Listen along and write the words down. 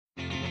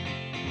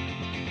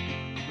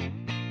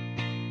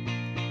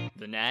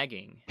The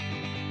nagging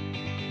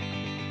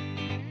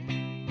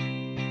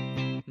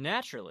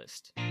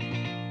naturalist.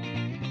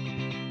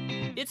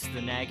 It's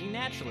the Nagging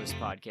Naturalist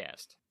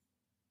podcast.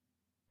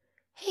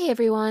 Hey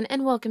everyone,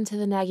 and welcome to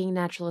the Nagging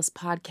Naturalist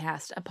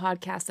podcast, a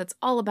podcast that's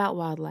all about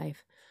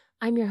wildlife.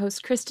 I'm your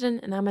host, Kristen,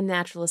 and I'm a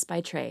naturalist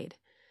by trade.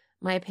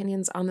 My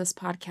opinions on this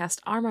podcast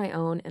are my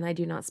own, and I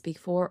do not speak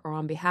for or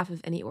on behalf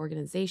of any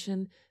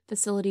organization,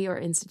 facility, or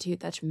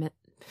institute that's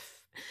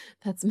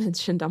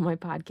mentioned on my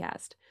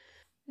podcast.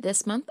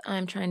 This month,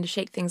 I'm trying to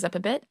shake things up a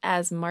bit,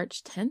 as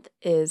March 10th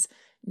is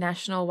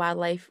National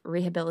Wildlife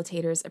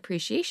Rehabilitators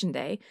Appreciation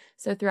Day.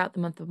 So throughout the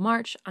month of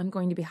March, I'm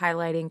going to be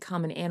highlighting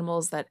common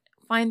animals that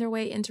find their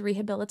way into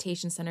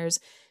rehabilitation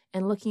centers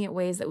and looking at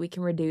ways that we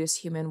can reduce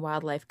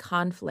human-wildlife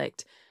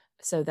conflict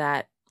so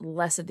that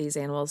less of these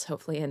animals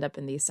hopefully end up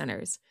in these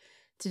centers.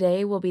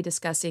 Today, we'll be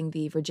discussing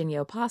the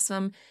Virginia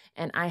opossum,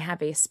 and I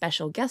have a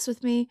special guest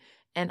with me,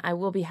 and I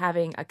will be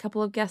having a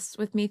couple of guests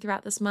with me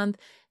throughout this month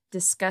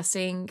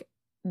discussing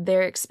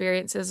their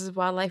experiences as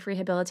wildlife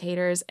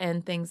rehabilitators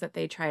and things that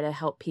they try to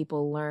help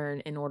people learn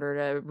in order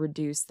to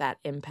reduce that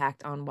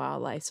impact on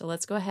wildlife. So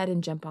let's go ahead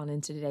and jump on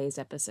into today's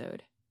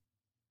episode.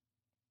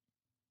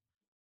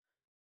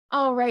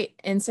 All right,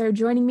 and so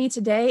joining me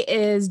today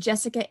is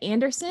Jessica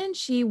Andersen.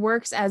 She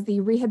works as the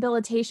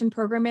Rehabilitation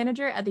Program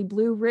Manager at the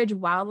Blue Ridge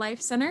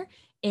Wildlife Center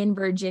in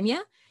Virginia,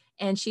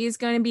 and she's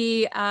going to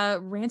be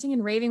ranting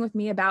and raving with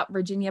me about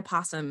Virginia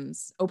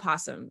opossums.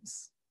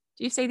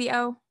 Do you say the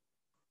O?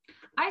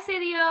 I say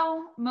the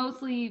O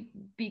mostly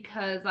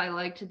because I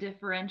like to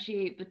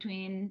differentiate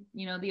between,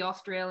 the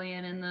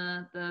Australian and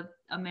the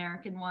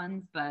American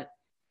ones, but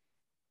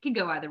it can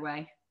go either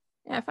way.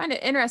 Yeah, I find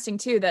it interesting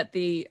too that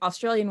the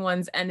Australian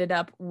ones ended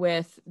up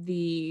with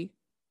the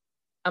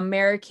the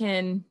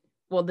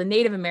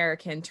Native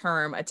American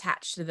term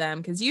attached to them,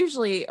 because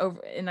usually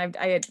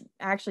I had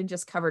actually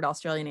just covered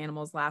Australian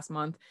animals last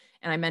month,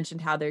 and I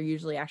mentioned how they're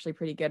usually actually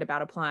pretty good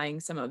about applying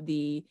some of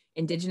the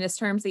indigenous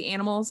terms to the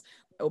animals.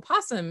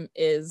 Opossum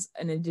is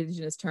an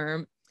indigenous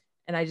term,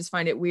 and I just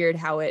find it weird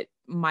how it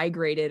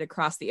migrated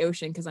across the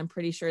ocean, because I'm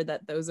pretty sure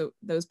that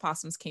those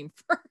possums came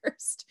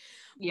first.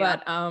 Yeah.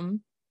 But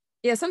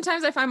yeah,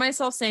 sometimes I find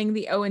myself saying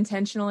the O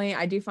intentionally.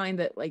 I do find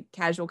that like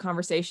casual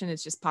conversation,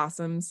 it's just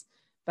possums.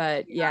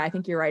 But yeah, I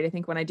think you're right. I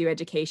think when I do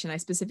education, I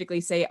specifically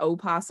say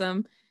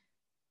opossum.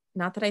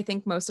 Not that I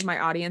think most of my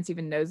audience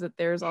even knows that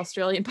there's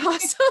Australian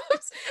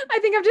possums. I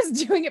think I'm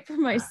just doing it for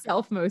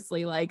myself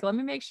mostly. Like, let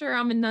me make sure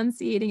I'm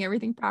enunciating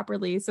everything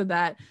properly so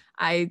that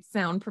I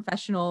sound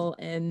professional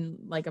and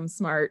like I'm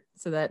smart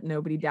so that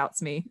nobody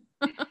doubts me.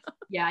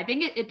 Yeah, I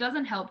think it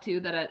doesn't help too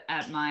that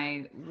at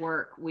my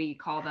work, we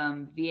call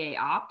them VA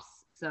ops.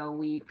 So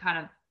we kind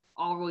of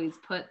always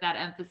put that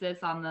emphasis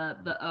on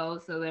the O.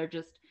 So they're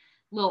just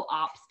little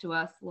ops to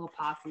us, little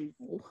posses.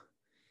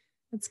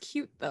 That's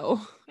cute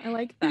though. I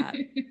like that.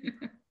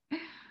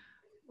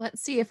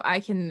 Let's see if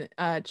I can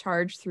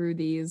charge through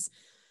these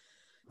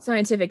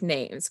scientific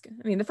names.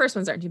 I mean, the first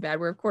ones aren't too bad.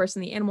 We're, of course,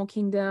 in the animal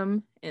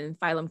kingdom in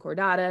phylum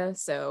Chordata,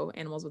 so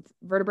animals with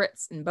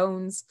vertebrates and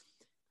bones.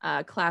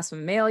 Class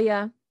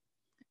Mammalia.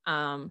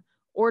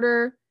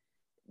 Order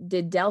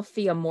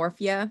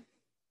Didelphiomorphia,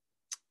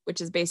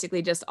 which is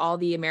basically just all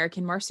the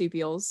American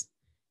marsupials.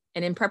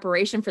 And in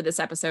preparation for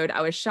this episode,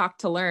 I was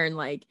shocked to learn,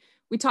 like,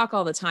 we talk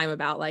all the time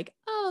about like,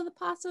 oh, the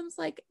possums,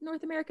 like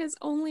North America's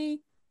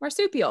only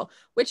marsupial,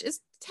 which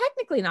is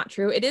technically not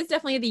true. It is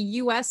definitely the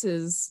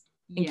US's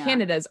and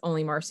Canada's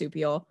only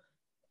marsupial.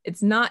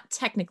 It's not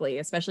technically,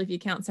 especially if you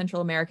count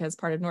Central America as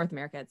part of North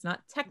America, it's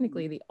not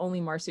technically the only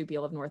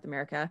marsupial of North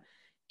America.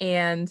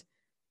 And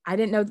I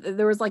didn't know that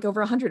there was like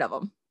over 100 of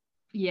them.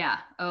 Yeah.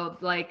 Oh,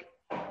 like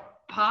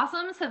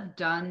possums have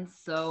done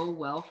so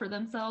well for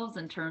themselves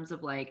in terms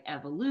of like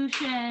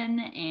evolution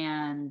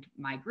and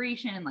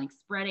migration and like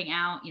spreading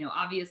out,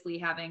 obviously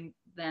having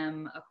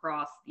them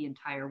across the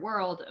entire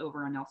world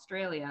over in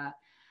Australia.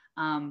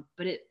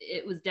 But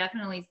it was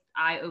definitely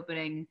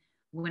eye-opening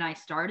when I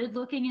started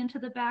looking into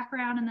the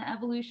background and the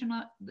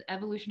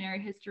evolutionary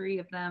history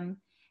of them,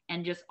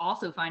 and just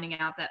also finding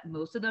out that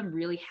most of them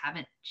really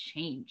haven't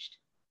changed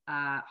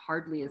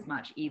hardly as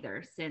much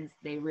either, since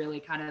they really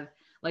kind of,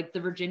 like the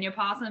Virginia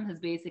possum has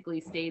basically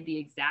stayed the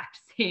exact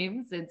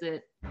same since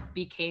it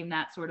became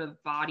that sort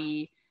of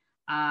body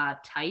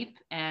type.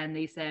 And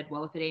they said,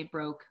 well, if it ain't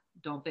broke,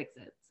 don't fix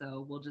it.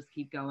 So we'll just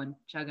keep going,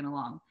 chugging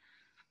along.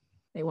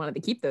 They wanted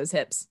to keep those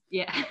hips.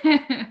 Yeah.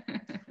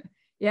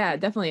 Yeah,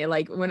 definitely.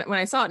 Like when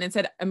I saw it and it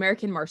said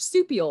American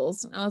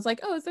marsupials, I was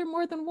like, oh, is there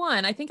more than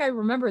one? I think I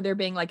remember there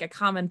being like a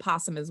common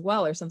possum as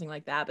well or something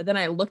like that. But then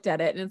I looked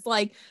at it and it's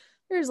like,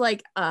 there's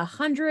like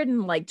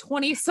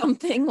 120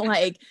 something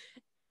like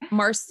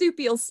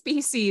marsupial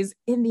species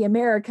in the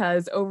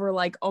Americas over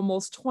like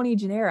almost 20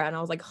 genera. And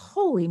I was like,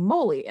 holy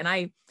moly. And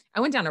I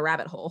went down a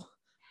rabbit hole.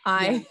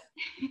 Like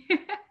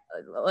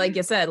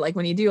you said, like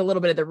when you do a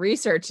little bit of the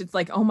research, it's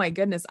like, oh my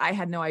goodness, I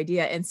had no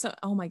idea. And so,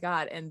 oh my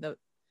God. And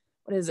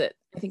what is it?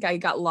 I think I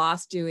got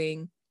lost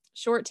doing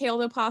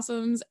short-tailed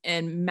opossums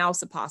and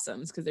mouse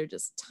opossums because they're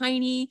just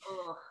tiny.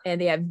 Ugh. And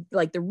they have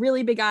like the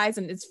really big eyes.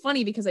 And it's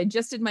funny because I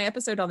just did my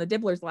episode on the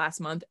dibblers last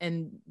month,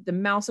 and the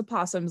mouse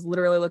opossums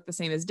literally look the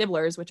same as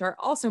dibblers, which are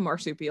also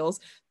marsupials.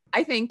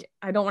 I think,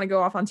 I don't want to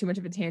go off on too much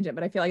of a tangent,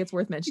 but I feel like it's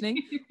worth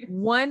mentioning.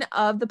 One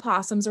of the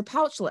possums are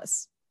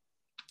pouchless.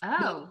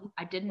 Oh,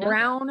 I didn't know.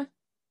 Brown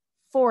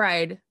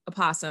four-eyed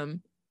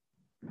opossum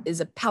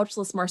is a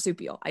pouchless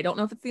marsupial. I don't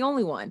know if it's the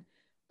only one,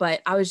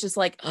 but I was just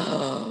like,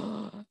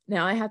 oh,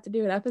 now I have to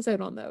do an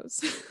episode on those.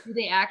 Do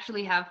they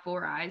actually have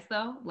 4 eyes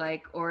though?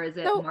 Like, or is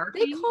it So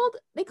marking?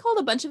 they called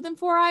a bunch of them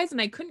 4 eyes,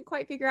 and I couldn't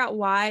quite figure out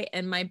why.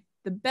 And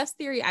the best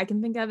theory I can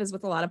think of is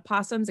with a lot of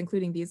possums,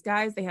 including these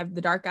guys, they have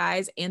the dark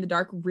eyes and the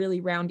dark, really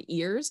round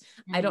ears.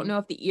 I don't know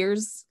if the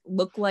ears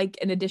look like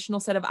an additional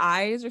set of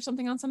eyes or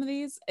something on some of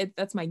these.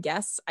 That's my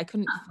guess. I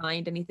couldn't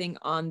find anything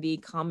on the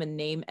common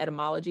name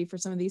etymology for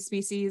some of these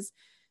species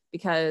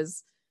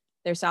because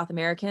they're South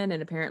American,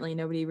 and apparently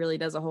nobody really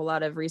does a whole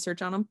lot of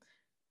research on them.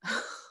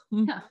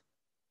 But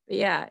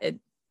yeah,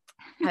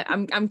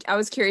 I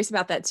was curious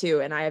about that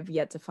too, and I have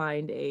yet to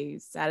find a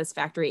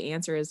satisfactory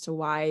answer as to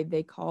why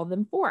they call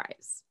them 4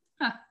 eyes.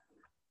 Huh.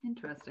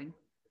 Interesting.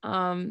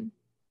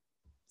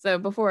 So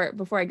before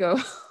I go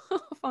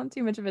off on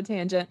too much of a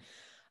tangent,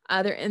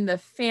 they're in the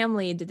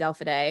family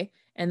Didelphidae,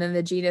 and then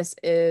the genus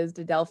is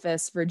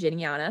Didelphis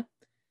virginiana.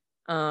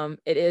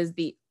 It is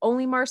the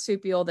only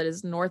marsupial that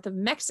is north of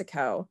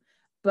Mexico,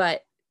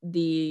 but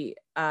the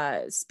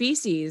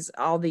species,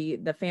 all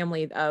the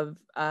family of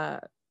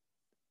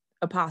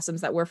opossums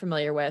that we're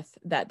familiar with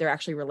that they're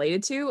actually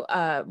related to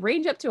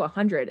range up to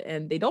 100,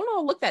 and they don't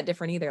all look that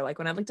different either. Like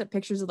when I looked at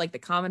pictures of like the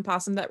common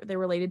possum that they're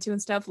related to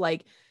and stuff,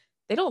 like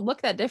they don't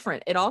look that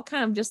different. It all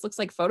kind of just looks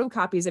like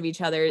photocopies of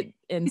each other.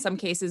 In some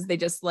cases they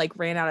just like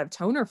ran out of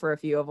toner for a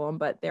few of them,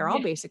 but they're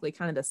all basically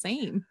kind of the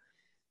same.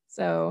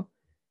 So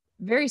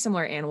very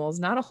similar animals,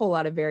 not a whole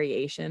lot of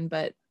variation,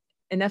 but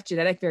enough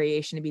genetic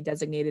variation to be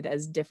designated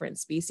as different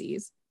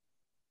species.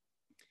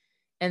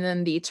 And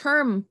then the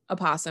term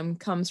opossum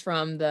comes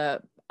from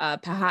the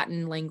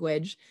Powhatan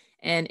language,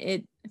 and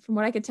it, from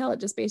what I could tell, it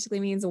just basically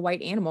means a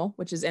white animal,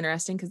 which is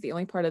interesting because the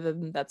only part of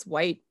them that's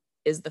white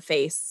is the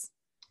face.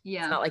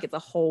 Yeah, it's not like it's a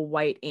whole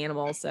white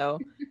animal, so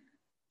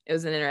it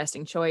was an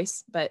interesting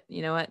choice. But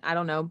you know what? I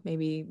don't know.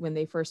 Maybe when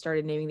they first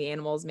started naming the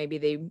animals, maybe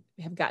they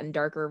have gotten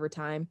darker over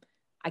time.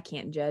 I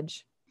can't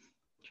judge.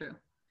 True.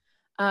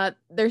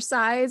 Their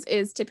size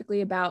is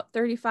typically about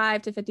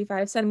 35 to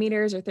 55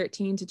 centimeters or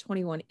 13 to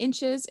 21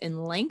 inches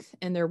in length,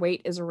 and their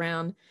weight is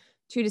around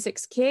 2 to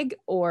 6 kg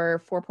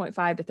or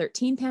 4.5 to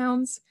 13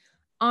 pounds.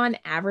 On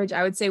average,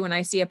 I would say when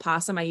I see a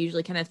possum, I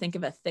usually kind of think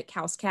of a thick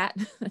house cat.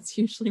 That's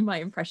usually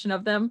my impression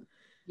of them.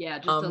 Yeah,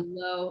 just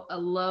a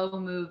low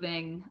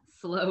moving,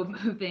 slow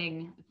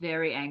moving,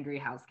 very angry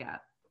house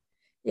cat.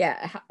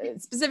 Yeah,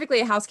 specifically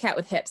a house cat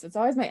with hips. That's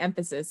always my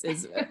emphasis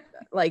is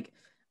like,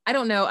 I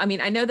don't know. I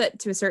mean, I know that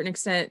to a certain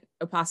extent,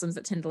 opossums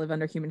that tend to live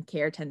under human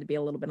care tend to be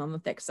a little bit on the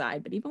thick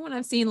side. But even when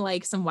I've seen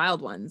like some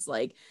wild ones,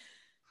 like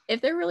if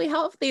they're really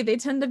healthy, they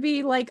tend to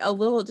be like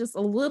just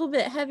a little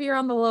bit heavier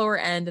on the lower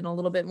end and a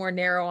little bit more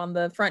narrow on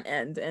the front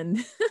end.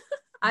 And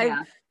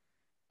I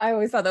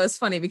always thought that was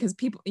funny because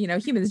people,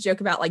 humans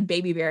joke about like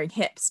baby bearing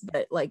hips,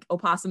 but like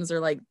opossums are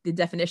like the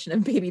definition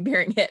of baby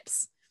bearing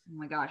hips. Oh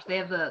my gosh. They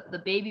have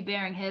the baby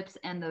bearing hips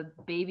and the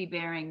baby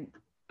bearing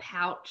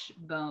pouch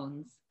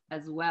bones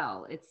as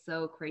well. It's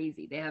so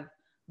crazy. They have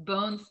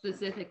bones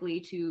specifically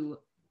to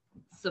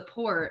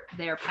support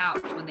their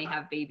pouch when they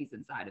have babies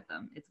inside of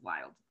them. It's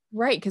wild.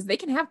 Right, because they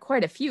can have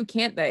quite a few,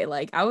 can't they?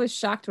 Like I was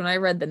shocked when I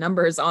read the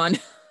numbers on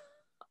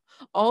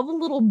all the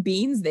little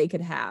beans they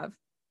could have.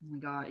 Oh my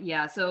God.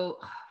 Yeah. So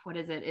what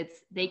is it?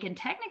 They can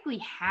technically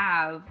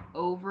have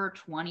over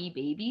 20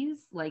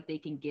 babies. Like they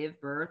can give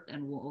birth,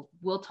 and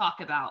we'll talk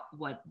about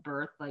what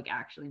birth like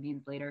actually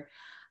means later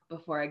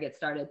before I get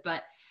started.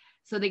 But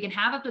so they can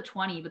have up to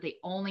 20, but they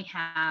only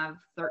have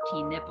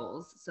 13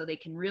 nipples. So they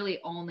can really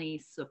only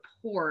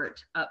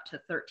support up to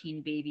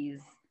 13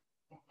 babies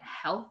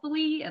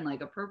healthily and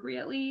like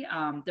appropriately.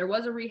 There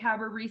was a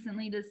rehabber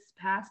recently this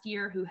past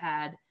year who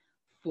had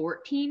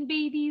 14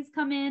 babies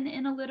come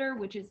in a litter,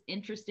 which is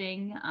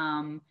interesting.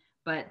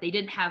 But they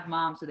didn't have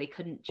mom, so they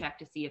couldn't check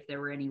to see if there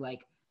were any,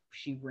 like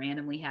she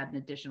randomly had an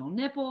additional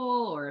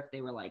nipple or if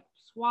they were like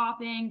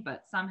swapping,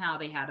 but somehow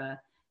they had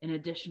an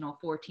additional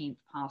 14th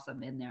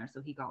possum in there.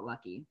 So he got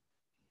lucky.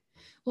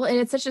 Well, and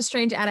it's such a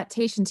strange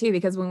adaptation too,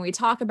 because when we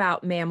talk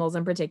about mammals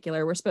in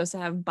particular, we're supposed to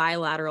have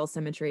bilateral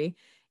symmetry.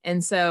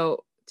 And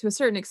so to a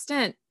certain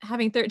extent,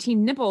 having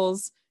 13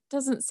 nipples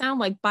doesn't sound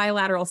like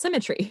bilateral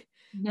symmetry.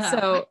 No.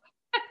 So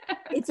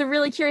it's a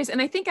really curious,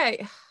 and I think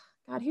it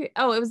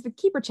was the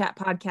Keeper Chat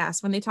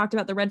podcast when they talked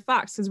about the red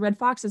fox, because red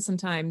foxes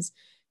sometimes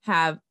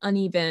have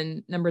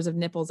uneven numbers of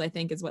nipples, I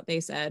think is what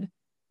they said,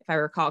 if I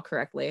recall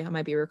correctly. I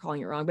might be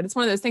recalling it wrong, but it's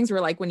one of those things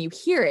where like when you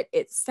hear it,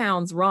 it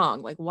sounds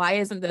wrong. Like, why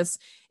isn't this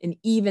an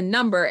even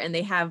number? And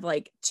they have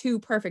like 2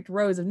 perfect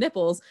rows of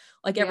nipples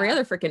like every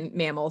other freaking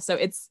mammal. So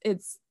that's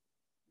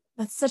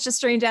such a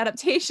strange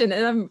adaptation.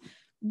 And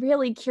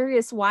really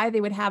curious why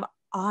they would have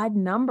odd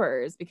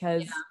numbers,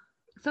 because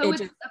so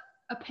it's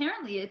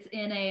apparently it's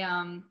in a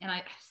and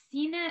I've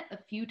seen it a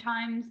few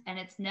times, and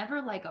it's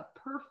never like a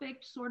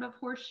perfect sort of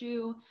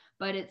horseshoe,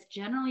 but it's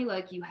generally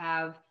like you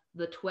have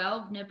the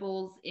 12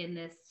 nipples in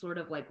this sort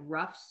of like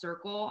rough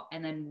circle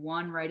and then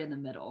one right in the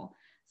middle.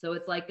 So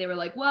it's like they were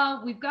like,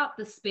 well, we've got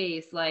the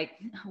space, like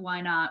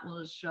why not,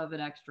 we'll just shove an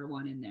extra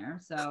one in there.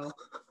 So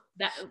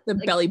that the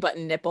like, belly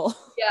button nipple.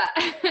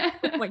 yeah.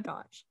 Oh my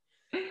gosh,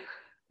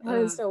 that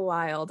is so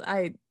wild.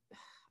 I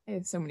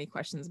have so many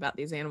questions about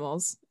these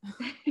animals.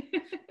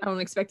 I don't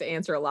expect to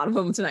answer a lot of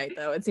them tonight,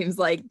 though. It seems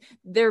like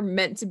they're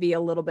meant to be a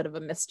little bit of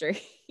a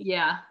mystery.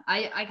 Yeah,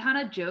 I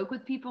kind of joke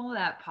with people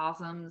that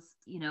possums,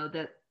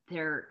 that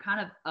they're kind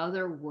of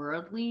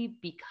otherworldly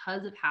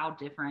because of how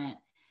different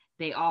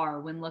they are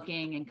when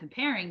looking and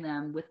comparing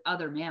them with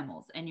other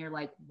mammals. And you're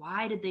like,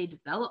 why did they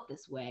develop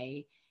this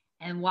way?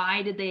 And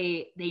why did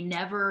they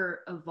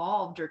never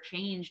evolved or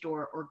changed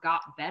or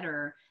got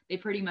better? They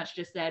pretty much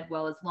just said,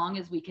 well, as long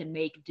as we can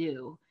make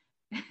do,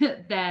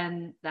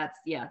 then that's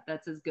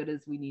as good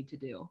as we need to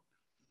do.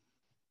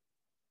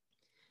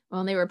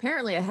 Well, and they were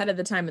apparently ahead of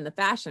the time in the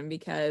fashion,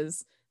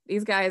 because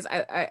these guys,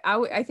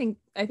 I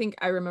think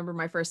I remember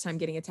my first time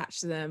getting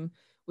attached to them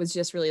was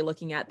just really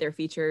looking at their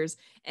features.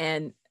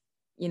 And,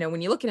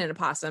 when you look at an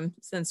opossum,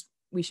 since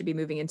we should be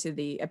moving into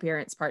the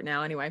appearance part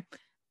now anyway,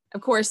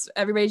 of course,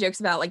 everybody jokes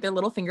about like their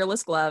little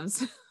fingerless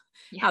gloves,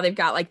 how they've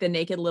got like the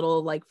naked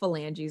little like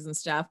phalanges and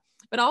stuff.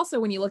 But also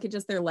when you look at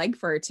just their leg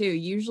fur too,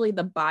 usually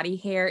the body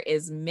hair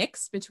is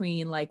mixed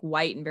between like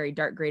white and very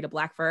dark gray to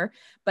black fur,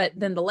 but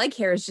then the leg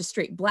hair is just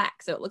straight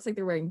black. So it looks like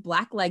they're wearing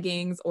black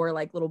leggings or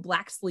like little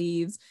black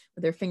sleeves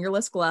with their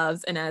fingerless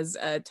gloves. And as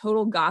a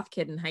total goth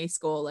kid in high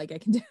school, like I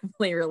can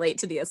definitely relate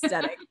to the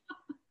aesthetic.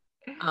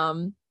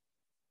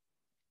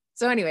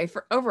 So anyway,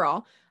 for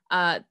overall,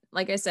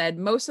 like I said,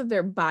 most of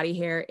their body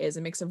hair is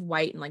a mix of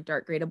white and like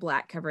dark gray to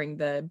black, covering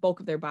the bulk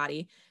of their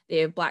body. They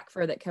have black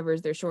fur that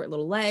covers their short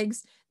little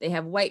legs. They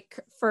have white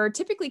fur,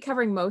 typically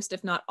covering most,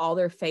 if not all,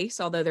 their face,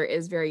 although there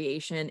is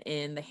variation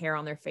in the hair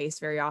on their face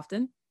very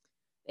often.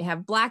 They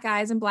have black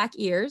eyes and black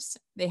ears.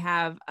 They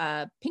have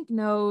a pink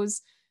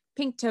nose,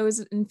 pink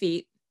toes and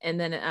feet, and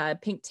then a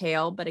pink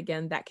tail. But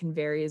again, that can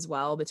vary as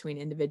well between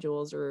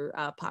individuals or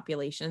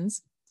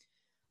populations.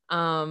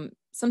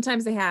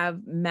 Sometimes they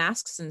have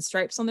masks and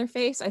stripes on their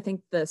face. I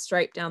think the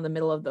stripe down the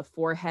middle of the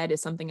forehead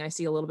is something I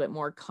see a little bit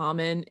more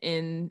common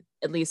in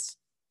at least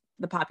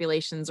the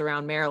populations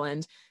around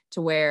Maryland,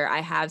 to where I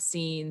have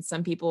seen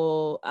some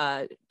people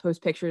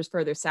post pictures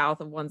further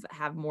south of ones that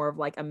have more of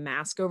like a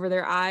mask over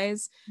their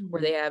eyes, where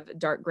they have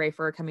dark gray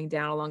fur coming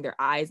down along their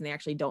eyes and they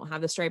actually don't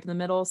have the stripe in the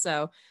middle.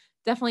 So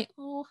definitely,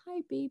 oh, hi,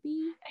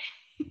 baby.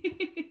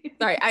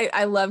 Sorry,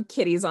 I love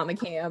kitties on the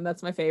cam.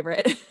 That's my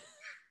favorite.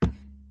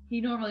 He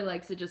normally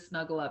likes to just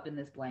snuggle up in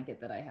this blanket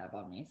that I have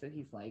on me. So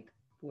he's like,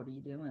 what are you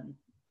doing?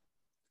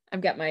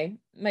 I've got my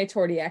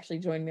Tortie actually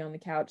joined me on the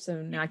couch,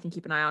 so now I can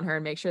keep an eye on her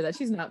and make sure that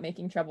she's not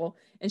making trouble.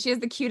 And she has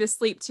the cutest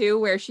sleep too,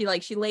 where she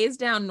lays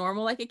down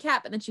normal like a cat,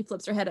 but then she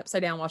flips her head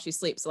upside down while she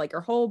sleeps. So like her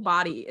whole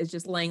body is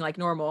just laying like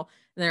normal,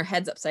 and then her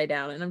head's upside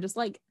down. And I'm just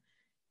like,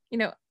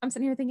 I'm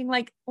sitting here thinking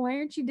like, why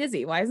aren't you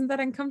dizzy? Why isn't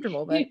that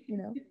uncomfortable? But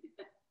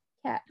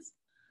cats.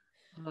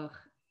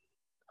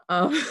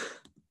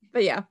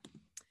 But yeah.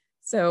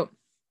 So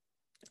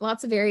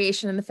lots of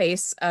variation in the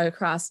face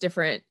across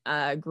different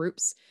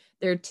groups.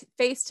 Their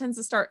face tends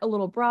to start a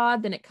little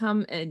broad, then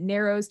it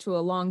narrows to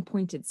a long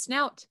pointed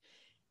snout.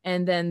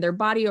 And then their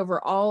body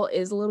overall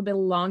is a little bit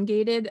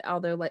elongated,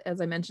 although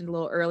as I mentioned a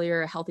little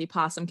earlier, a healthy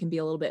possum can be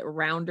a little bit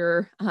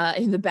rounder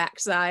in the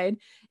backside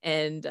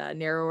and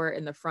narrower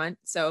in the front.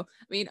 So,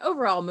 I mean,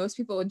 overall, most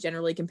people would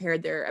generally compare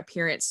their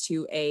appearance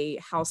to a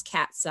house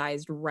cat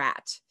sized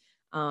rat.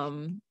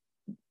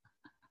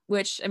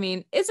 Which, I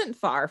mean, isn't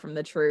far from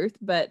the truth,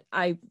 but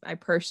I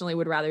personally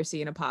would rather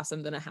see an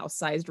opossum than a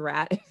house-sized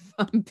rat, if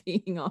I'm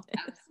being honest.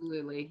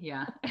 Absolutely,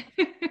 yeah.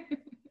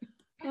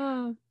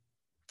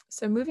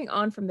 So moving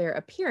on from their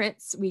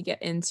appearance, we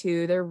get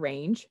into their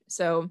range.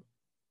 So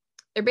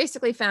they're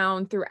basically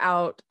found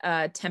throughout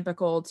temperate,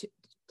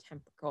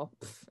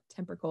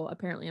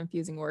 apparently I'm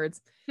fusing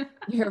words.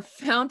 They're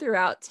found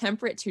throughout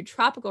temperate to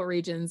tropical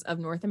regions of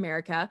North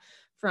America,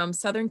 from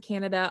southern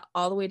Canada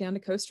all the way down to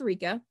Costa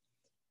Rica.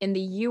 In the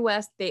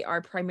US, they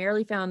are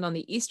primarily found on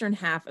the eastern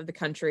half of the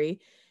country.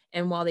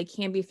 And while they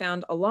can be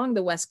found along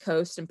the West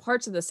Coast and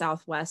parts of the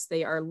Southwest,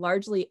 they are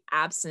largely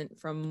absent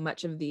from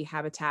much of the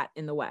habitat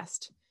in the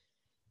West.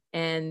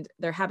 And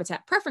their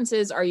habitat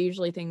preferences are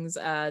usually things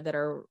that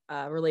are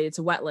related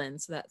to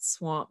wetlands, so that's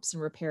swamps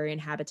and riparian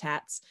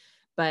habitats.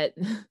 But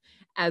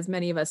as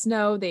many of us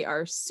know, they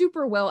are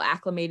super well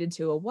acclimated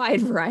to a wide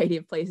variety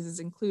of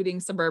places, including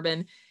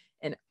suburban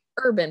and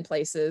urban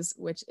places,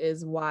 which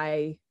is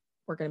why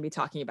we're going to be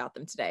talking about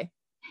them today.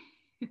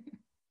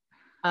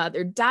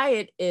 Their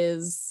diet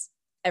is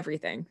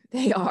everything.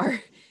 They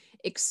are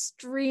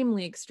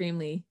extremely,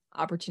 extremely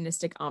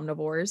opportunistic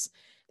omnivores.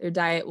 Their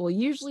diet will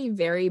usually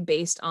vary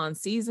based on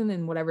season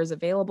and whatever's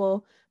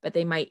available, but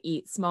they might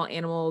eat small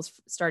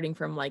animals starting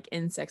from like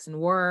insects and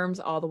worms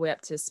all the way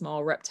up to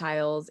small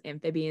reptiles,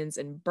 amphibians,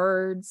 and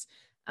birds.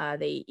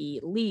 They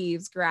eat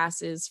leaves,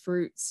 grasses,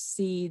 fruits,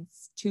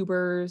 seeds,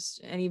 tubers,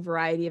 any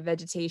variety of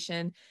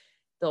vegetation.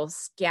 They'll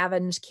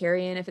scavenge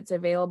carrion if it's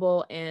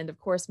available. And of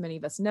course, many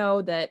of us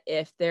know that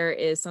if there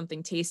is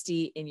something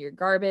tasty in your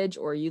garbage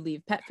or you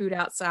leave pet food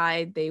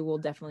outside, they will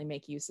definitely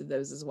make use of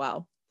those as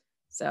well.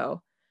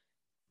 So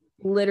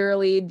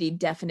literally the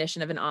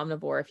definition of an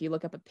omnivore. If you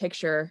look up a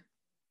picture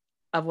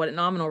of what an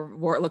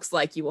omnivore looks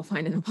like, you will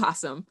find an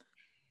opossum.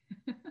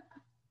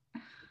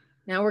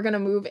 Now we're going to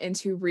move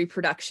into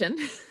reproduction.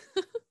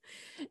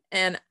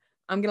 And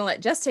I'm going to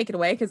let Jess take it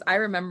away because I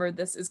remember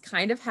this is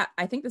kind of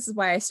I think this is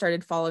why I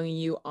started following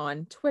you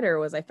on Twitter.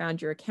 Was I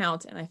found your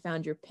account and I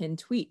found your pinned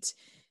tweet.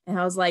 And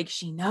I was like,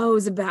 she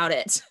knows about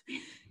it.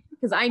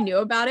 Because I knew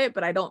about it,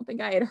 but I don't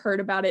think I had heard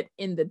about it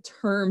in the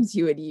terms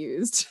you had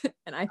used.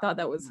 And I thought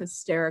that was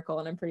hysterical.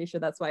 And I'm pretty sure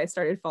that's why I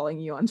started following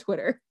you on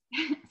Twitter.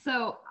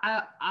 So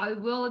I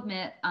will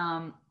admit,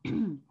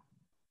 I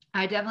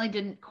definitely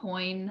didn't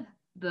coin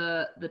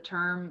the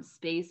term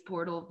space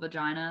portal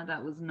vagina.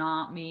 That was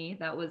not me.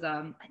 That was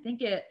I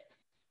think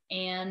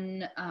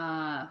Anne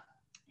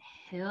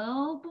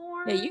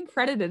Hillborn. Yeah, you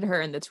credited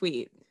her in the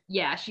tweet.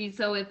 Yeah,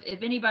 so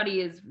if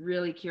anybody is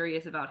really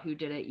curious about who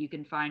did it, you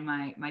can find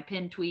my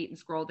pinned tweet and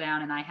scroll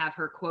down, and I have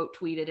her quote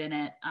tweeted in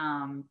it,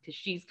 because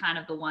she's kind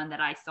of the one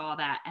that I saw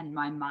that, and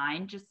my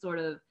mind just sort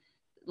of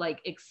like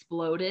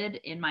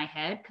exploded in my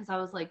head because I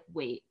was like,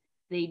 wait,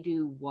 they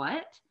do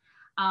what?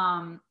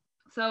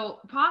 So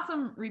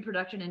possum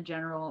reproduction in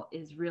general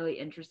is really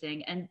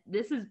interesting, and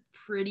this is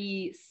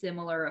pretty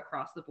similar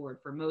across the board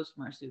for most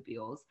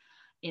marsupials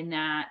in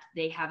that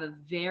they have a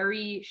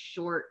very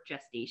short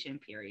gestation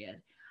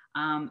period.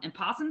 And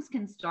possums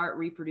can start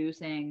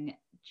reproducing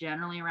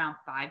generally around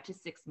 5 to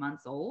 6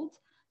 months old.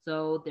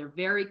 So they're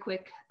very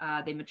quick.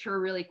 They mature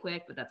really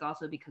quick, but that's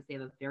also because they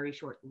have a very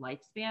short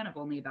lifespan of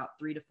only about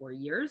 3 to 4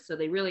 years. So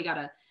they really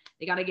gotta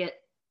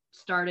get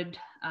started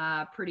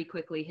pretty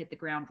quickly, hit the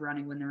ground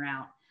running when they're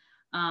out.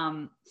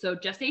 So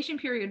gestation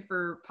period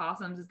for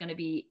possums is going to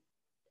be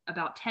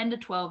about 10 to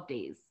 12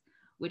 days,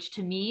 which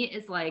to me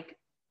is like,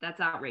 that's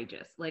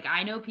outrageous. Like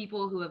I know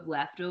people who have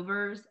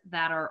leftovers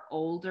that are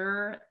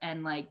older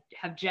and like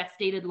have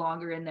gestated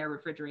longer in their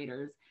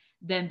refrigerators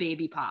than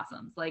baby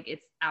possums. Like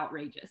it's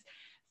outrageous.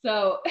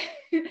 So,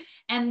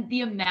 and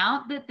the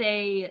amount that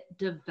they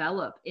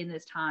develop in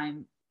this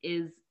time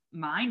is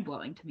mind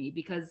blowing to me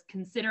because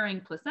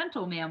considering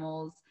placental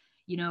mammals,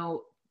 you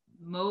know,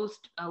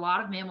 a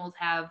lot of mammals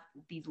have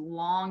these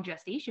long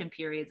gestation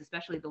periods,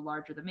 especially the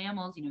larger the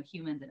mammals, you know,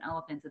 humans and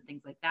elephants and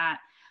things like that.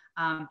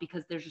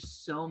 Because there's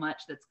just so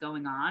much that's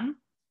going on.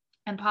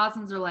 And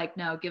possums are like,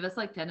 no, give us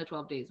like 10 to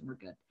 12 days and we're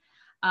good.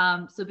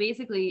 So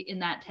basically in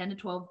that 10 to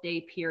 12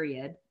 day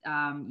period,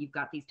 you've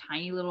got these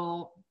tiny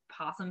little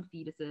possum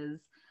fetuses.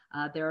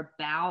 They're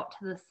about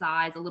the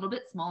size, a little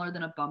bit smaller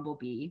than a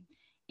bumblebee.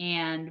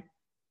 And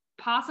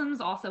possums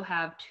also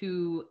have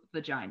 2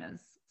 vaginas.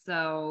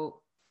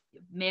 So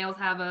males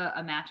have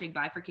a matching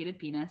bifurcated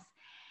penis.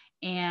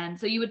 And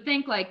so you would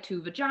think like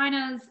 2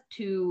 vaginas,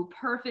 2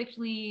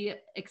 perfectly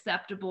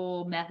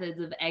acceptable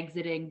methods of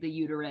exiting the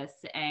uterus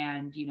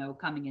and, you know,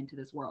 coming into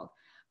this world.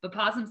 But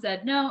possum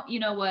said, no, you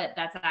know what?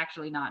 That's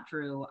actually not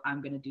true.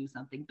 I'm going to do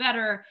something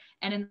better.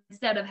 And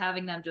instead of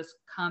having them just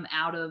come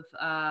out of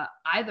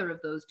either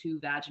of those 2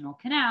 vaginal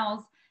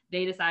canals,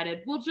 they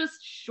decided we'll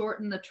just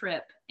shorten the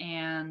trip,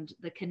 and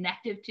the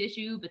connective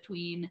tissue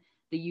between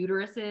the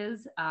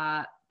uteruses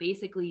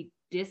basically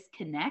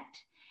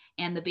disconnect,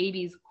 and the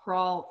babies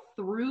crawl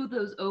through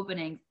those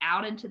openings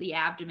out into the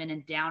abdomen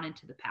and down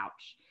into the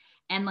pouch.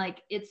 And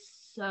like,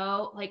 it's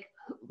so like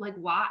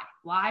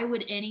why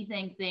would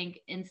anything think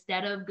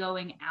instead of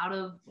going out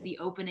of the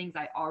openings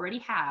I already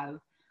have,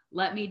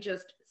 let me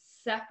just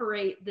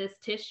separate this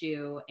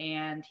tissue,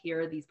 and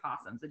here are these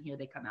possums and here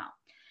they come out.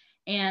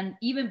 And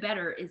even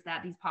better is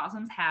that these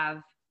possums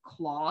have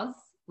claws,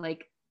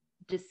 like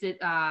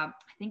I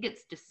think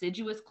it's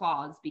deciduous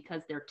claws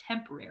because they're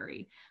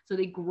temporary. So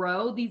they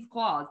grow these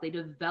claws, they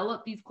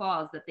develop these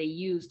claws that they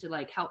use to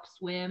like help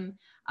swim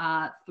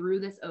through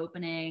this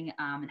opening,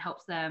 and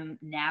helps them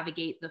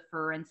navigate the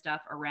fur and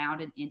stuff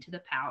around and into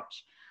the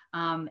pouch.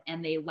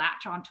 And they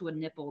latch onto a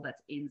nipple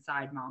that's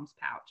inside mom's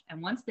pouch.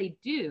 And once they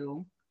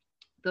do,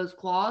 those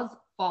claws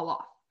fall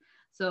off.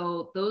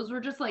 So those were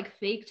just like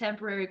fake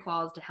temporary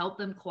claws to help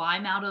them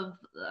climb out of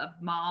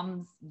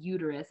mom's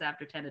uterus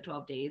after 10 to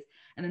 12 days.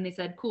 And then they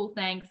said, cool,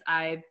 thanks.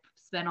 I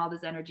spent all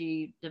this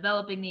energy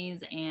developing these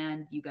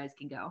and you guys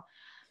can go.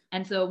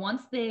 And so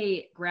once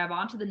they grab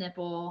onto the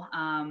nipple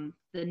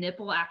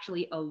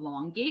actually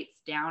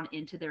elongates down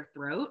into their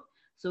throat.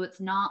 So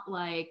it's not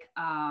like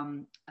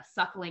a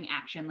suckling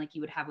action like you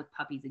would have with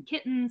puppies and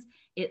kittens.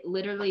 It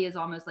literally is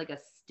almost like a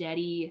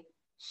steady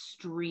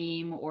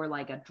stream or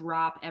like a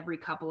drop every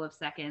couple of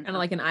seconds. Kind of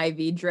like an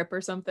IV drip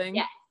or something.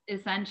 Yes,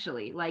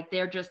 Essentially, like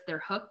they're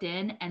hooked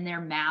in, and their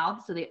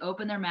mouths, so they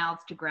open their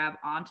mouths to grab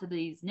onto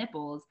these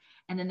nipples,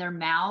 and then their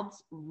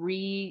mouths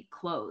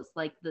reclose,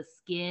 like the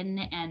skin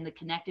and the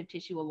connective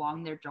tissue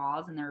along their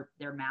jaws and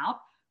their mouth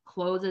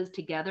closes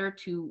together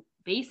to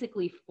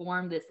basically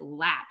form this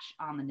latch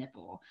on the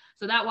nipple.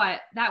 So that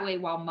way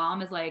while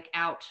mom is like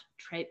out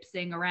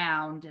traipsing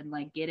around and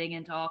like getting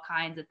into all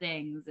kinds of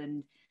things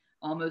and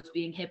almost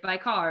being hit by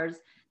cars,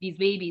 these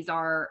babies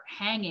are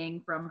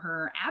hanging from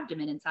her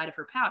abdomen inside of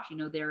her pouch. You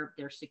know, they're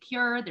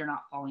secure, they're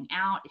not falling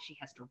out if she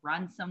has to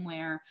run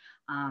somewhere.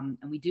 And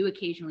we do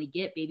occasionally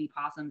get baby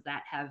possums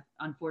that have,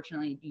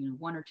 unfortunately, you know,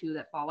 one or two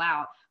that fall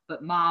out,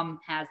 but mom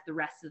has the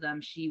rest of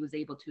them. She was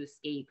able to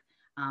escape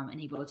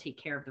and able to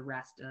take care of the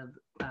rest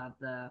of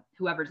the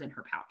whoever's in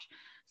her pouch.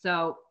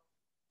 So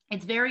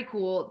it's very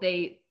cool.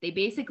 They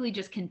basically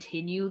just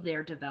continue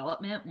their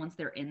development once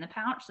they're in the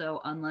pouch.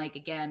 So unlike,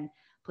 again,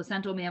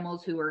 placental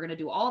mammals who are going to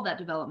do all of that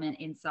development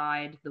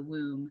inside the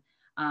womb,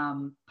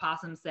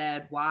 possum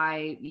said,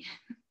 why?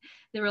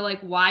 They were like,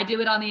 why do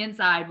it on the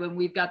inside when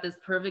we've got this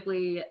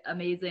perfectly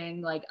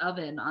amazing like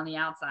oven on the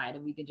outside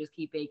and we can just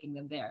keep baking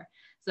them there?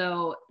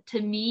 So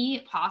to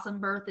me, possum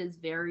birth is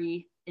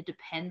it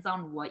depends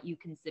on what you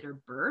consider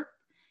birth.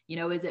 You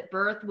know, is it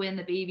birth when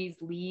the babies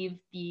leave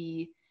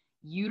the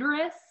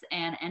uterus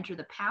and enter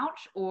the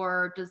pouch,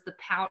 or does the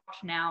pouch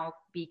now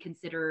be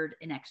considered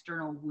an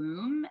external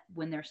womb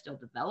when they're still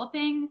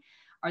developing?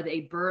 Are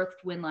they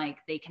birthed when like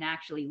they can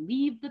actually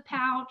leave the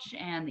pouch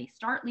and they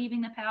start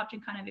leaving the pouch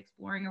and kind of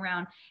exploring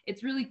around?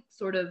 It's really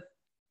sort of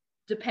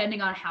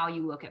depending on how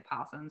you look at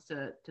possums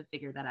to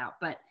figure that out.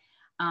 But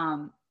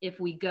if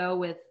we go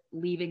with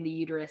leaving the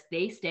uterus,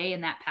 they stay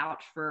in that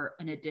pouch for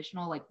an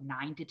additional like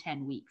 9 to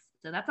 10 weeks.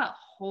 So that's a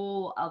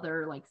whole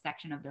other like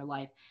section of their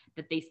life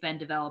that they spend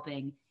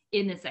developing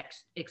in this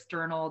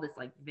external, this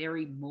like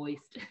very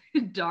moist,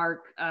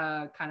 dark,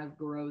 kind of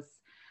gross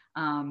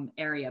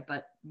area.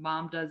 But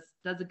mom does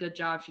a good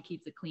job. She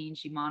keeps it clean.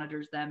 She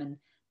monitors them, and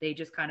they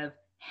just kind of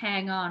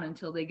hang on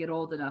until they get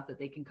old enough that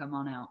they can come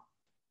on out.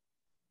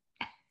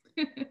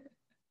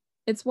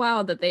 It's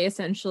wild that they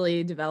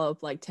essentially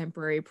develop like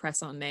temporary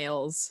press-on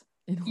nails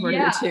in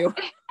order to.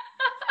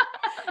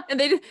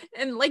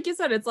 And like you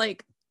said, it's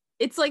like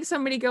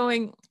somebody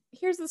going,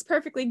 here's this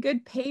perfectly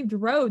good paved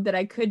road that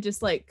I could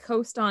just like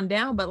coast on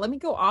down, but let me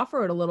go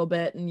off-road a little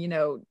bit and, you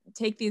know,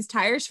 take these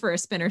tires for a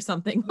spin or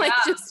something. Like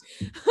just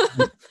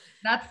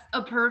that's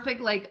a perfect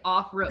like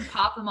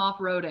possum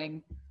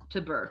off-roading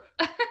to birth.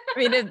 I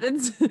mean,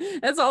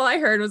 that's all I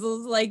heard was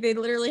like they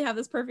literally have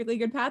this perfectly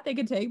good path they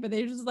could take, but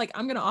they just like,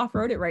 I'm gonna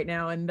off-road it right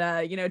now and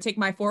you know, take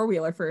my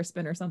four-wheeler for a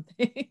spin or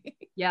something.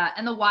 Yeah,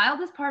 and the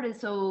wildest part is,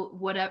 so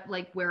whatever,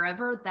 like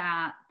wherever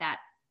that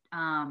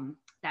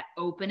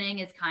opening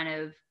is kind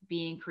of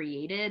being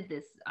created,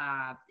 this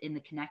in the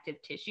connective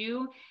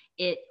tissue,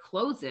 it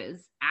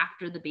closes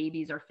after the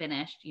babies are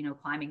finished, you know,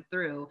 climbing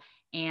through,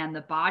 and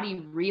the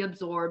body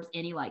reabsorbs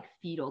any like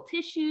fetal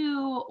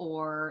tissue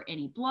or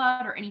any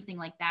blood or anything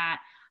like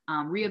that,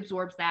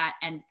 reabsorbs that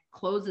and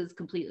closes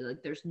completely.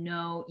 Like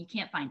you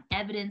can't find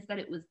evidence that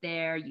it was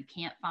there. You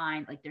can't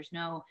find, like, there's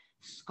no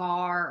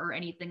scar or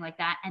anything like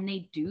that. And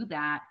they do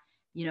that,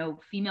 you know,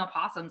 female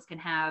possums can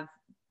have,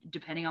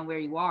 depending on where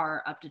you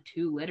are, up to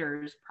 2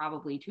 litters,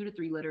 probably 2 to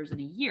 3 litters in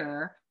a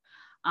year.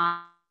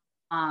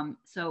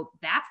 So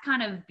that's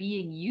kind of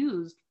being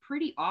used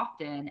pretty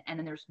often. And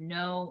then there's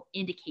no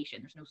indication,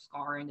 there's no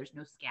scarring, there's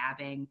no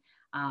scabbing.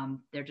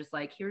 They're just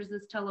like, here's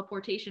this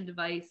teleportation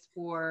device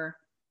for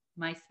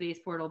my space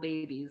portal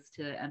babies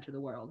to enter the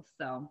world.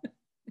 So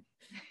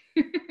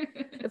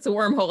it's a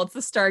wormhole. It's the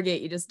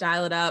Stargate. You just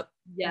dial it up,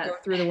 go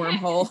through the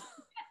wormhole,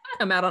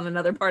 come out on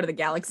another part of the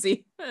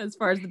galaxy as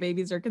far as the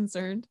babies are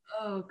concerned.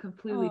 Oh,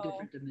 completely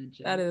different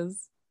dimension.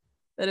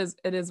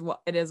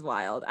 It is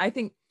wild. I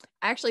think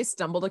I actually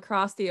stumbled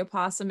across the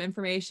opossum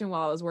information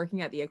while I was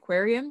working at the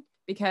aquarium,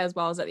 because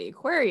while I was at the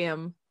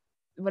aquarium,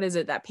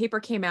 that paper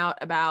came out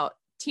about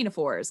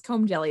ctenophores,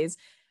 comb jellies,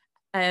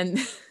 and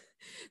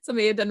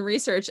somebody had done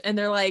research and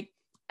they're like,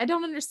 I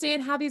don't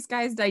understand how these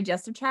guys'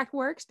 digestive tract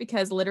works,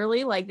 because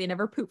literally like they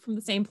never poop from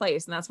the same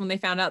place. And that's when they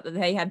found out that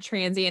they had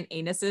transient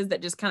anuses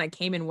that just kind of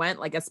came and went.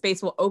 Like a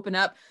space will open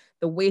up,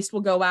 the waste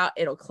will go out,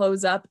 it'll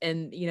close up,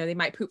 and you know, they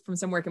might poop from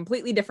somewhere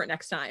completely different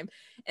next time.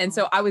 And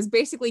so I was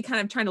basically kind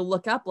of trying to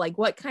look up like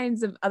what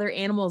kinds of other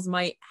animals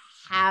might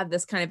have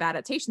this kind of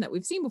adaptation that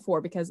we've seen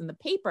before, because in the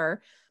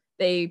paper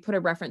they put a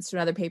reference to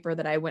another paper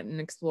that I went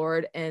and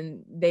explored,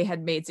 and they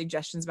had made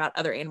suggestions about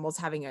other animals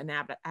having an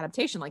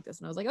adaptation like this.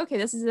 And I was like, okay,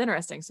 this is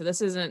interesting. So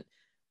this isn't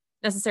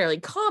necessarily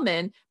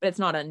common, but it's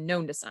not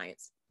unknown to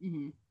science.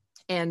 Mm-hmm.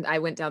 And I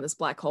went down this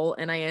black hole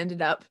and I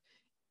ended up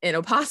in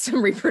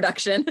opossum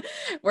reproduction,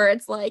 where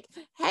it's like,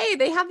 hey,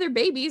 they have their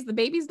babies. The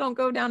babies don't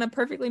go down a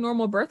perfectly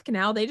normal birth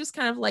canal. They just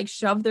kind of like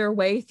shove their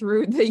way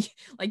through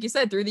like you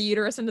said, through the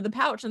uterus into the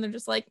pouch. And they're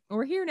just like,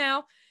 we're here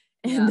now.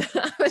 And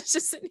I was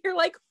just sitting here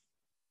like,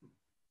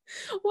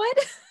 what?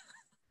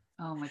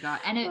 Oh my God.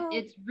 And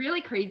it's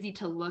really crazy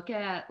to look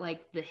at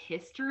like the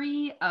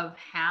history of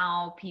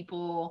how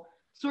people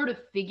sort of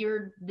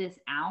figured this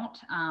out.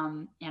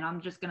 And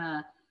I'm just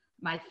gonna,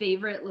 my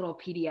favorite little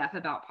PDF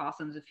about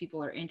possums, if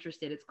people are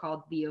interested, it's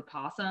called The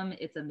Opossum,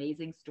 It's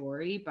Amazing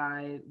Story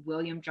by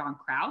William John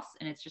Krause.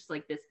 And it's just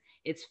like this,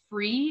 it's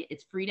free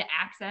to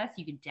access.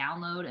 You can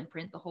download and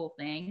print the whole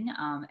thing.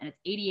 And it's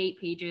 88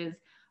 pages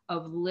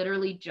of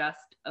literally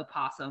just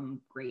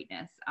opossum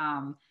greatness.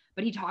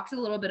 But he talks a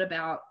little bit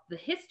about the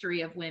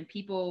history of when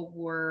people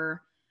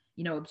were,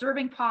 you know,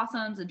 observing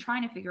possums and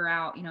trying to figure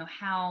out, you know,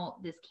 how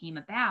this came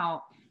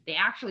about. They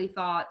actually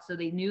thought, so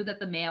they knew that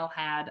the male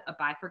had a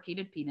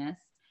bifurcated penis,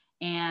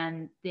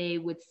 and they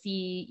would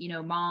see, you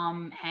know,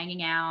 mom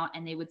hanging out,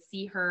 and they would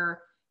see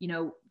her, you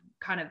know,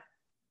 kind of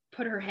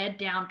put her head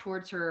down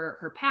towards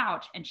her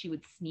pouch, and she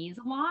would sneeze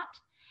a lot.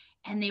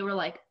 And they were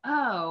like,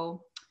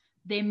 oh,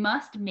 they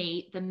must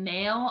mate. The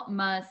male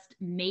must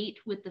mate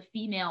with the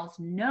female's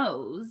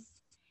nose,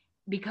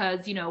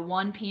 because, you know,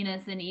 one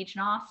penis in each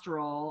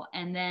nostril,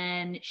 and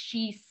then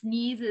she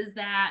sneezes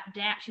that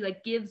down. She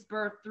like gives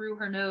birth through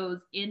her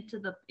nose into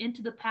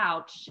the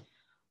pouch,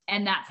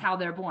 and that's how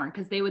they're born.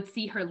 Because they would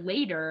see her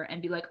later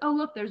and be like, oh,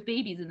 look, there's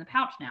babies in the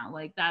pouch now.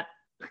 Like that,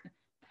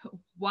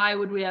 why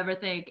would we ever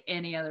think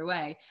any other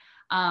way?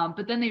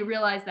 But then they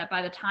realized that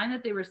by the time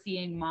that they were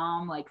seeing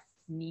mom like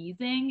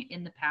sneezing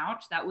in the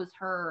pouch, that was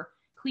her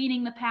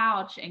cleaning the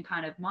pouch and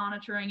kind of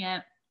monitoring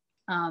it.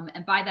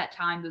 And by that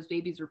time, those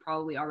babies were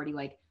probably already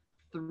like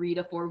 3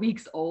 to 4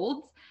 weeks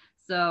old.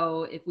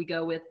 So if we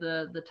go with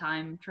the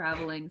time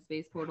traveling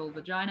space portal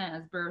vagina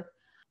as birth,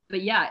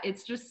 but yeah,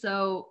 it's just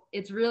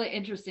it's really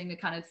interesting to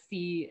kind of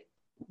see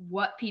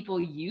what people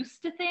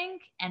used to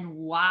think and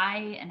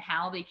why and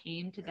how they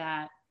came to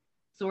that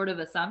sort of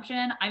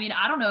assumption. I mean,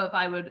 I don't know if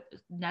I would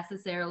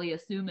necessarily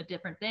assume a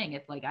different thing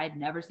if like I'd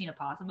never seen a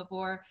possum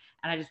before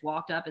and I just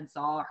walked up and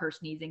saw her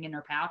sneezing in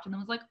her pouch and then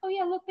was like, oh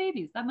yeah, look,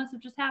 babies, that must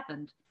have just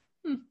happened.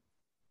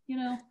 You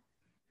know,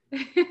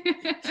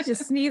 she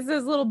just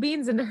sneezes little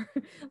beans in her,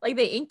 like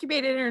they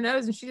incubated in her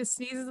nose, and she just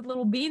sneezes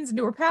little beans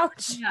into her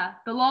pouch. Yeah,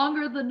 the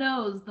longer the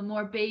nose, the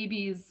more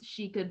babies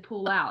she could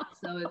pull out,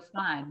 so it's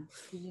fine.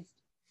 She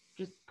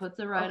just puts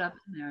it right up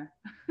in there.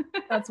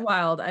 That's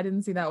wild. I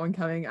didn't see that one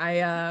coming.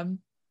 I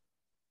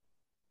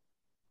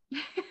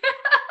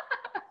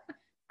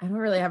don't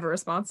really have a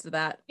response to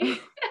that.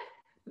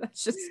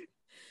 That's just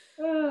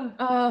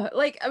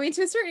like, I mean,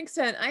 to a certain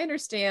extent, I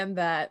understand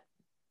that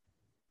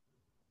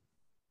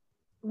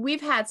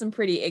we've had some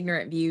pretty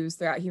ignorant views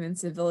throughout human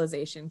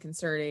civilization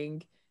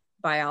concerning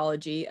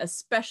biology,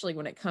 especially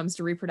when it comes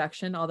to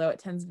reproduction, although it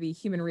tends to be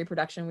human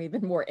reproduction we've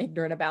been more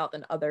ignorant about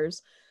than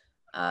others.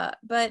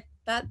 But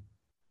that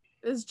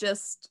is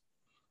just,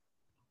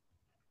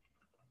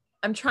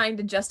 I'm trying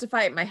to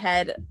justify it in my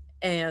head,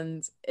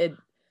 and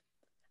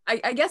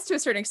I guess to a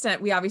certain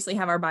extent, we obviously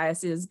have our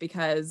biases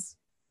because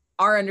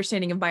our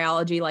understanding of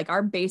biology, like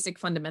our basic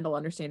fundamental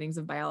understandings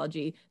of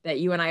biology that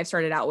you and I have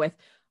started out with,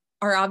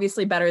 are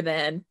obviously better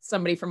than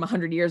somebody from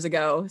 100 years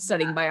ago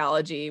studying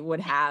biology would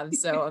have.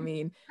 So, I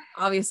mean,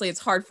 obviously it's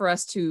hard for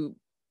us to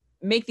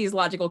make these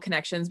logical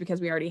connections because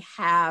we already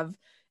have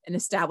an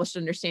established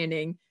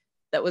understanding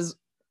that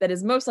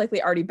is most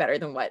likely already better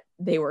than what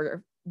they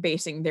were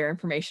basing their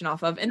information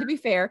off of. And to be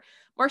fair,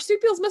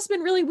 marsupials must have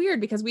been really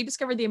weird because we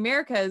discovered the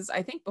Americas,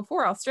 I think,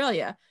 before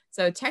Australia.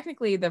 So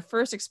technically the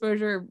first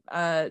exposure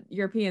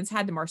Europeans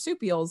had to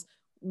marsupials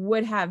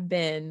would have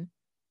been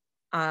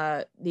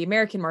the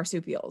American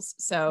marsupials.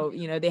 So,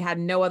 you know, they had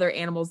no other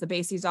animals to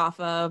base these off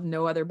of,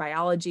 no other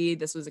biology.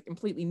 This was a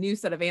completely new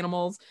set of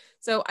animals.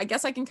 So I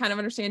guess I can kind of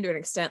understand to an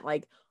extent,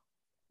 like,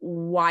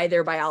 why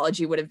their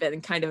biology would have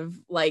been kind of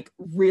like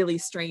really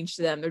strange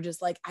to them. They're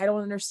just like, I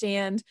don't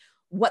understand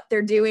what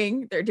they're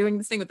doing. They're doing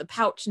this thing with the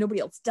pouch. Nobody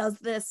else does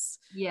this.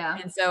 Yeah.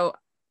 And so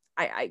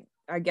I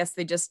guess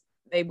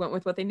they went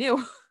with what they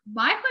knew.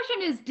 My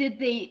question is, did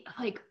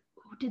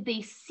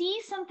they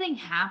see something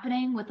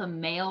happening with a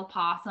male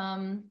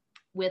possum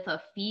with a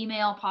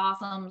female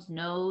possum's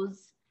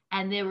nose?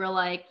 And they were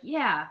like,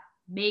 yeah,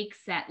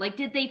 makes sense. Like,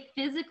 did they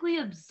physically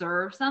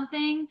observe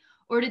something?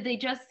 Or did they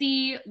just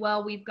see,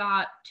 well, we've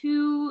got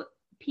two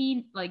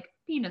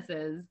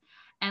penises,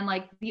 and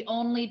like the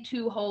only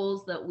two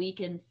holes that we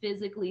can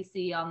physically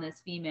see on this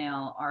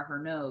female are her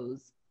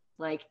nose.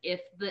 Like,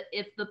 if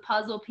the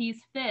puzzle piece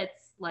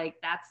fits, like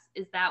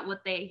is that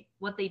what they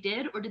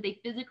did? Or did they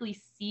physically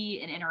see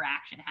an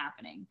interaction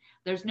happening?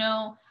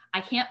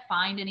 I can't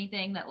find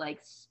anything that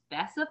like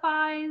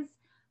specifies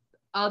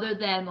other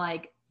than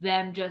like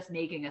them just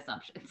making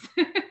assumptions.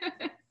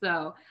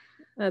 So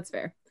that's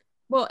fair.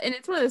 Well, and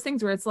it's one of those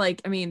things where it's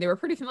like, I mean, they were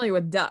pretty familiar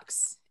with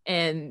ducks,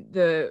 and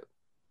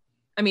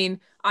I mean,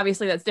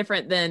 obviously that's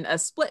different than a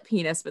split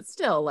penis, but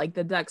still, like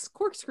the duck's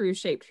corkscrew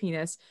shaped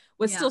penis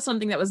was still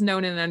something that was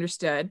known and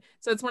understood.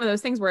 So it's one of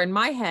those things where in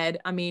my head,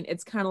 I mean,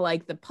 it's kind of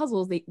like the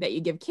puzzles that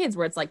you give kids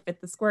where it's like fit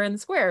the square in the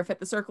square,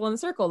 fit the circle in the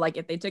circle. Like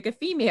if they took a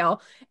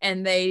female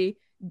and they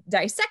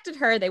dissected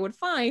her, they would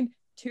find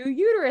 2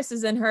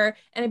 uteruses in her,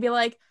 and it'd be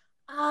like,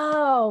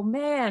 oh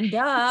man,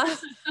 duh.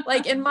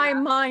 Like in my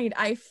mind,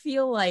 I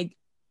feel like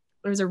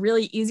It was a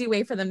really easy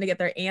way for them to get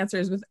their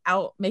answers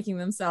without making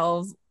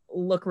themselves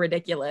look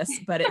ridiculous.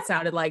 But it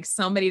sounded like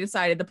somebody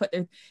decided to put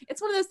their,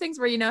 it's one of those things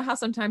where, you know, how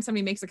sometimes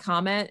somebody makes a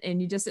comment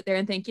and you just sit there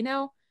and think, you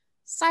know,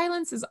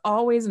 silence is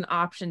always an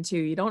option too.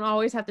 You don't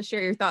always have to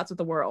share your thoughts with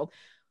the world.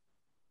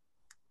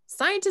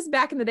 Scientists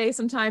back in the day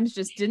sometimes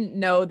just didn't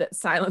know that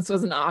silence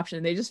was an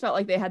option. They just felt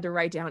like they had to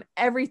write down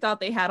every thought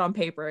they had on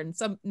paper, and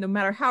some, no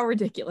matter how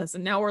ridiculous.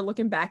 And now we're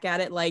looking back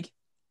at it like,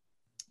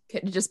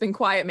 could have just been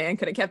quiet, man.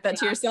 Could have kept that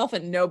to yourself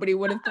and nobody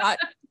would have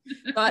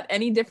thought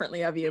any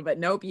differently of you. But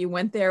nope, you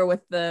went there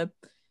with the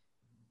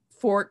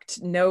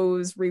forked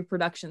nose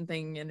reproduction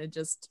thing, and it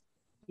just,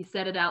 you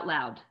said it out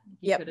loud.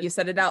 You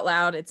said it out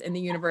loud. It's in the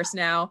universe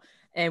now,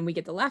 and we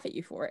get to laugh at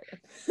you for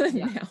it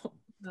now.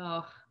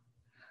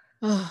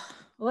 Well,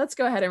 let's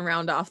go ahead and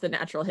round off the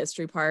natural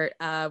history part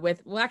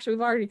with, well, actually,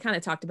 we've already kind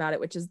of talked about it,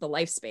 which is the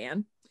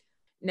lifespan.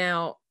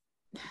 Now,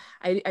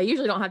 I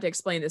usually don't have to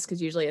explain this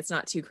because usually it's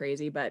not too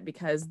crazy, but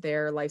because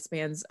their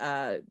lifespans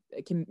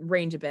can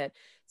range a bit.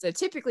 So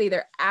typically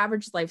their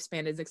average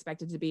lifespan is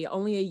expected to be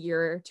only a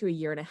year to a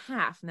year and a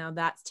half. Now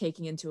that's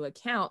taking into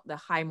account the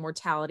high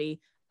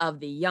mortality of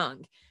the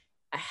young.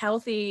 A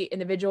healthy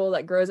individual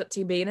that grows up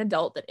to be an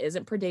adult that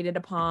isn't predated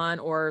upon,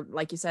 or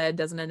like you said,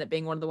 doesn't end up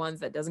being one of the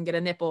ones that doesn't get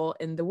a nipple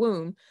in the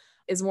womb,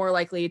 is more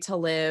likely to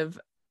live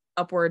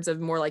upwards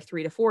of more like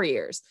 3 to 4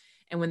 years.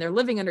 And when they're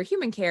living under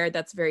human care,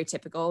 that's very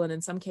typical. And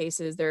in some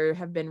cases, there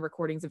have been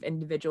recordings of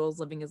individuals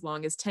living as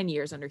long as 10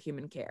 years under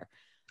human care.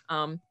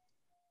 I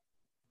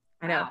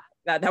know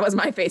that was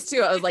my face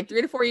too. I was like,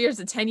 3 to 4 years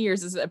to 10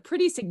 years is a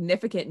pretty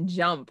significant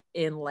jump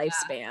in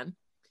lifespan.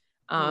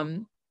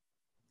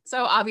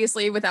 So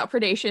obviously without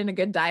predation, a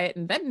good diet,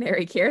 and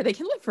veterinary care, they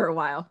can live for a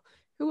while.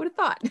 Who would have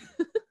thought?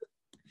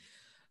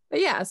 But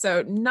yeah,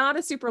 so not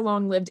a super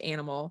long-lived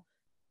animal.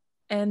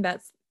 And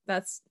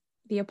that's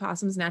the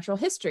opossum's natural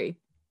history.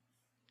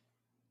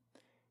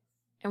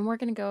 And we're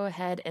going to go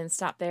ahead and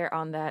stop there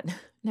on that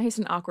nice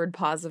and awkward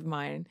pause of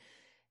mine.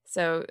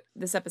 So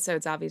this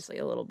episode's obviously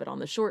a little bit on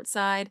the short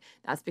side.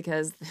 That's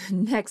because the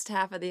next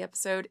half of the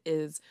episode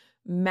is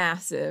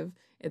massive.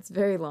 It's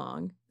very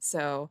long.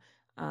 So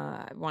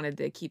I wanted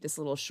to keep this a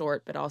little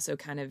short, but also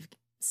kind of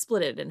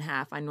split it in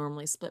half. I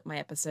normally split my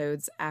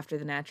episodes after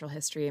the natural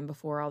history and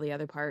before all the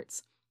other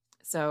parts.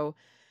 So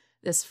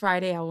this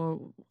Friday, I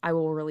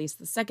will release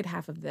the second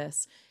half of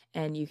this,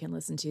 and you can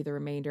listen to the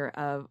remainder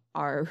of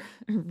our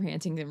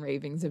rantings and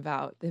ravings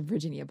about the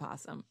Virginia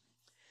opossum.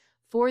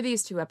 For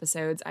these 2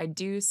 episodes, I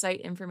do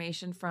cite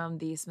information from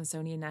the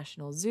Smithsonian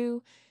National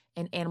Zoo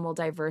and Animal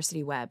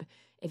Diversity Web.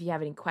 If you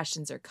have any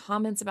questions or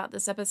comments about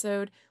this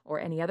episode or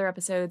any other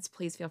episodes,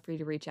 please feel free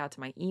to reach out to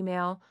my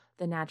email,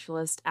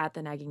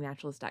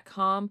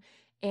 thenaturalist@thenaggingnaturalist.com,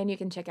 and you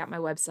can check out my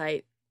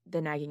website,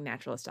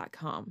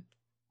 thenaggingnaturalist.com.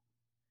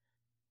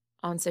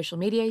 On social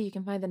media, you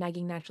can find The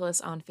Nagging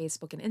Naturalist on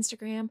Facebook and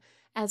Instagram,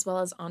 as well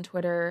as on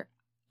Twitter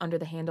under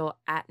the handle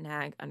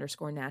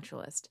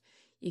 @nag_naturalist.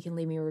 You can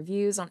leave me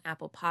reviews on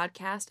Apple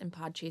Podcast and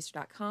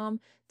podchaser.com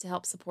to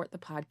help support the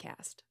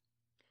podcast.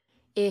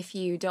 If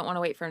you don't want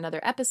to wait for another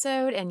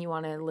episode and you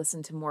want to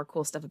listen to more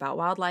cool stuff about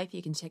wildlife,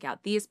 you can check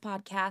out these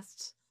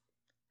podcasts: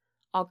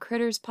 All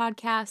Critters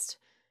Podcast,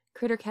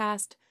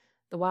 Crittercast,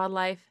 The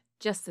Wildlife,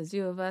 Just the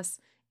Zoo of Us,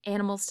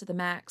 Animals to the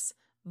Max,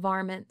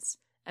 Varmints,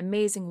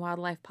 Amazing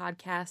Wildlife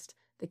Podcast,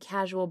 The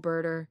Casual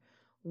Birder,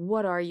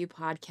 What Are You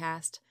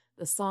Podcast,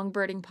 The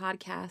Songbirding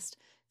Podcast,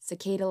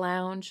 Cicada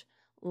Lounge,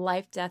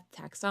 Life, Death,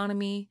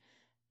 Taxonomy,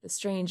 The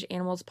Strange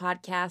Animals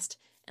Podcast,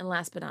 and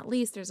last but not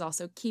least, there's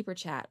also Keeper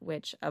Chat,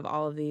 which of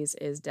all of these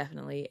is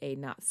definitely a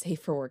not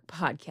safe for work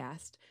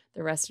podcast.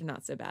 The rest are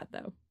not so bad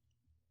though.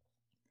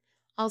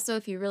 Also,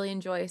 if you really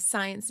enjoy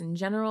science in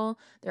general,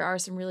 there are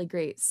some really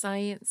great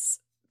science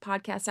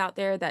podcasts out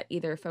there that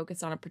either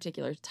focus on a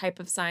particular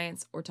type of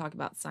science or talk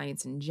about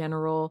science in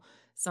general.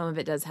 Some of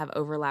it does have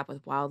overlap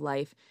with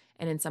wildlife,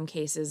 and in some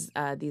cases,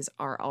 these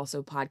are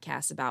also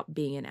podcasts about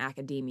being in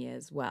academia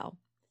as well.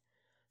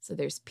 So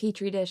there's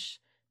Petri Dish,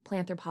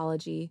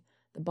 Planthropology,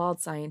 The Bald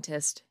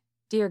Scientist,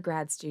 Dear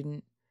Grad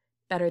Student,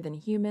 Better Than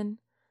Human,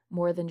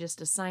 More Than Just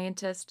a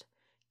Scientist,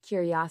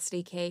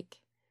 Curiosity Cake,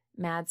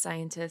 Mad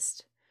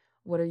Scientist,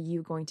 What Are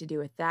You Going to Do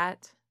with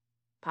That,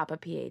 Papa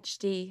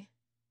PhD,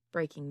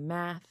 Breaking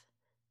Math,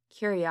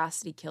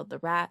 Curiosity Killed the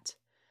Rat,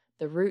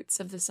 The Roots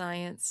of the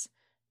Science,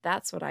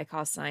 That's What I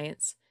Call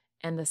Science,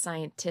 and The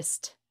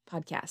Scientist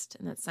podcast,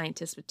 and that's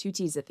scientist with 2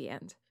 T's at the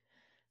end.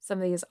 Some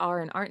of these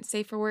are and aren't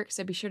safe for work,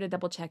 so be sure to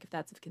double check if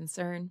that's of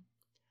concern.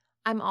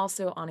 I'm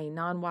also on a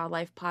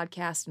non-wildlife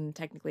podcast and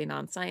technically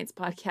non-science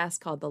podcast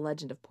called The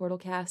Legend of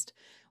Portalcast,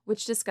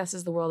 which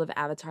discusses the world of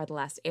Avatar: The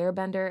Last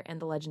Airbender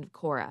and The Legend of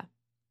Korra.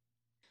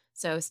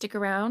 So stick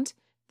around.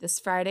 This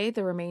Friday,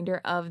 the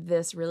remainder of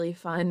this really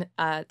fun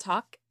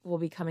talk will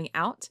be coming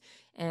out,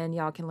 and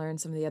y'all can learn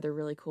some of the other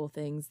really cool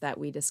things that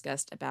we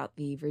discussed about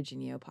the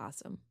Virginia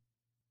opossum.